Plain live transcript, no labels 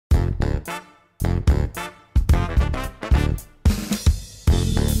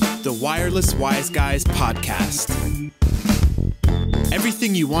the Wireless Wise Guys podcast.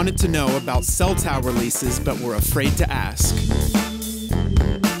 Everything you wanted to know about cell tower leases but were afraid to ask.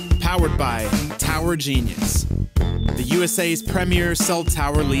 Powered by Tower Genius, the USA's premier cell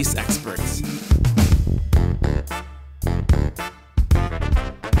tower lease experts.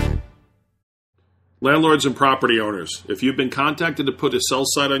 Landlords and property owners, if you've been contacted to put a cell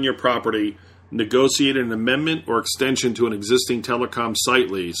site on your property, negotiate an amendment or extension to an existing telecom site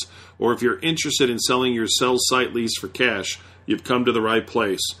lease, or if you're interested in selling your cell site lease for cash, you've come to the right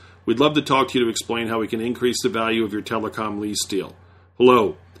place. We'd love to talk to you to explain how we can increase the value of your telecom lease deal.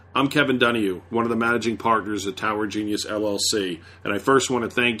 Hello, I'm Kevin Donohue, one of the managing partners at Tower Genius LLC, and I first want to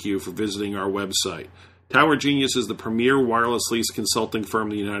thank you for visiting our website. Tower Genius is the premier wireless lease consulting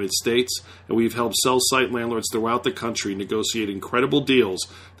firm in the United States, and we've helped cell site landlords throughout the country negotiate incredible deals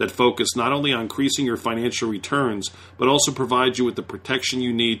that focus not only on increasing your financial returns, but also provide you with the protection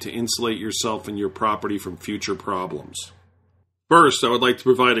you need to insulate yourself and your property from future problems. First, I would like to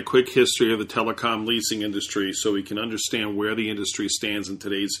provide a quick history of the telecom leasing industry so we can understand where the industry stands in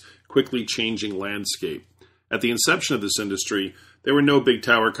today's quickly changing landscape. At the inception of this industry, there were no big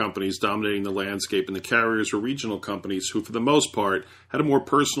tower companies dominating the landscape, and the carriers were regional companies who, for the most part, had a more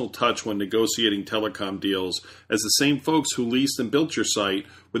personal touch when negotiating telecom deals, as the same folks who leased and built your site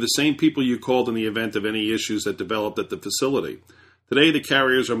were the same people you called in the event of any issues that developed at the facility. Today, the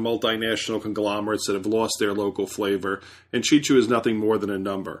carriers are multinational conglomerates that have lost their local flavor and treat you as nothing more than a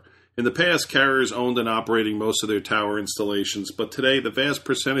number. In the past, carriers owned and operating most of their tower installations, but today the vast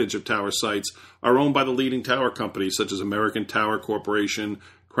percentage of tower sites are owned by the leading tower companies such as American Tower Corporation,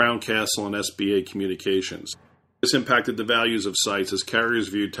 Crown Castle, and SBA Communications. This impacted the values of sites as carriers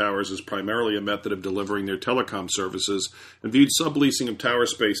viewed towers as primarily a method of delivering their telecom services and viewed subleasing of tower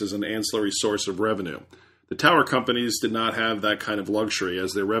space as an ancillary source of revenue. The tower companies did not have that kind of luxury,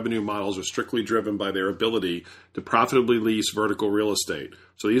 as their revenue models are strictly driven by their ability to profitably lease vertical real estate.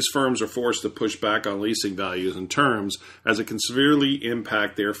 So these firms are forced to push back on leasing values and terms, as it can severely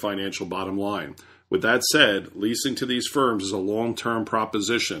impact their financial bottom line. With that said, leasing to these firms is a long-term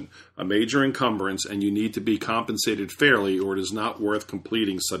proposition, a major encumbrance, and you need to be compensated fairly or it is not worth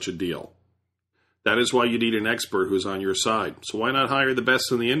completing such a deal. That is why you need an expert who is on your side. So why not hire the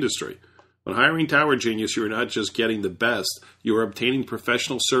best in the industry? When hiring Tower Genius, you are not just getting the best, you are obtaining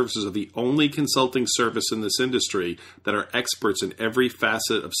professional services of the only consulting service in this industry that are experts in every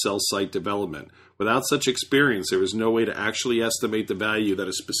facet of cell site development. Without such experience, there is no way to actually estimate the value that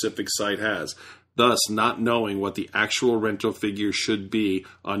a specific site has, thus not knowing what the actual rental figure should be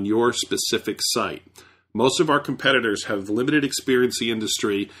on your specific site. Most of our competitors have limited experience in the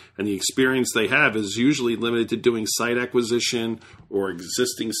industry, and the experience they have is usually limited to doing site acquisition or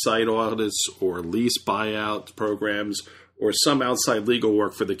existing site audits or lease buyout programs or some outside legal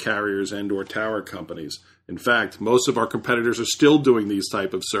work for the carriers and or tower companies. In fact, most of our competitors are still doing these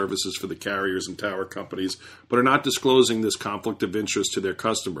type of services for the carriers and tower companies, but are not disclosing this conflict of interest to their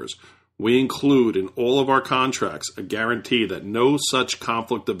customers. We include in all of our contracts a guarantee that no such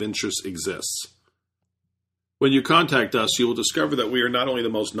conflict of interest exists. When you contact us, you will discover that we are not only the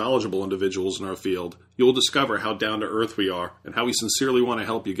most knowledgeable individuals in our field, you will discover how down-to-earth we are and how we sincerely want to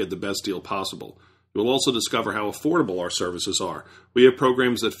help you get the best deal possible. You will also discover how affordable our services are. We have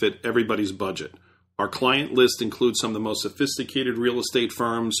programs that fit everybody's budget. Our client list includes some of the most sophisticated real estate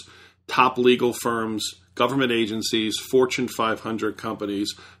firms, top legal firms, government agencies, Fortune 500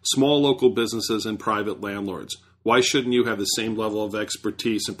 companies, small local businesses, and private landlords. Why shouldn't you have the same level of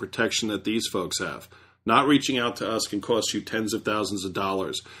expertise and protection that these folks have? Not reaching out to us can cost you tens of thousands of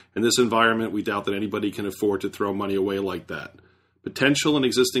dollars. In this environment, we doubt that anybody can afford to throw money away like that. Potential and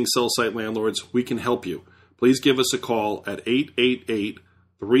existing cell site landlords, we can help you. Please give us a call at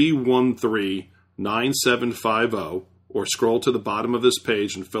 888-313-9750 or scroll to the bottom of this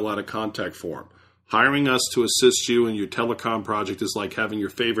page and fill out a contact form. Hiring us to assist you in your telecom project is like having your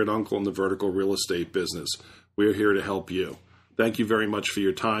favorite uncle in the vertical real estate business. We're here to help you. Thank you very much for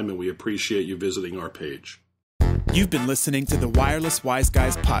your time, and we appreciate you visiting our page. You've been listening to the Wireless Wise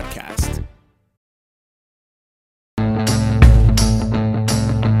Guys podcast.